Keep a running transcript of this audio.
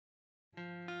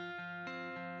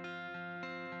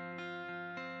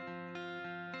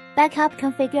Backup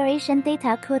configuration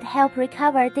data could help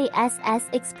recover DSS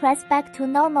Express back to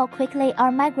normal quickly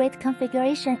or migrate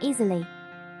configuration easily.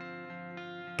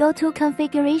 Go to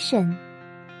Configuration.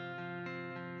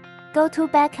 Go to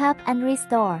Backup and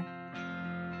Restore.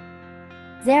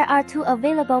 There are two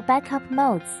available backup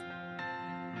modes.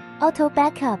 Auto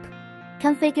Backup.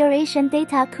 Configuration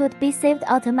data could be saved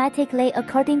automatically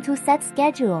according to set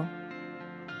schedule.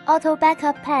 Auto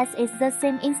Backup path is the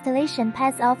same installation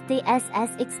path of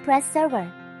DSS Express server.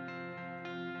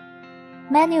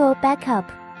 Manual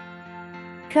Backup.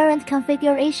 Current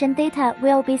configuration data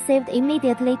will be saved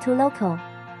immediately to local.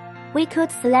 We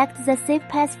could select the save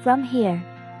path from here.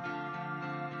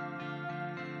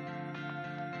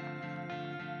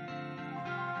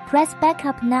 Press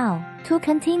Backup now to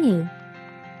continue.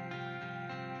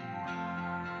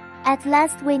 At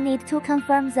last, we need to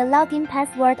confirm the login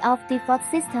password of default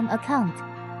system account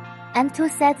and to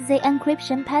set the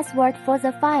encryption password for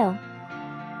the file.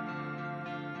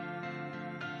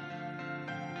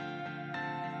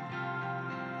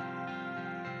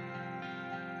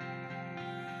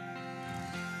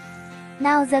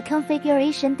 Now the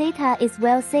configuration data is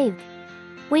well saved.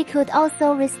 We could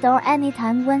also restore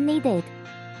anytime when needed.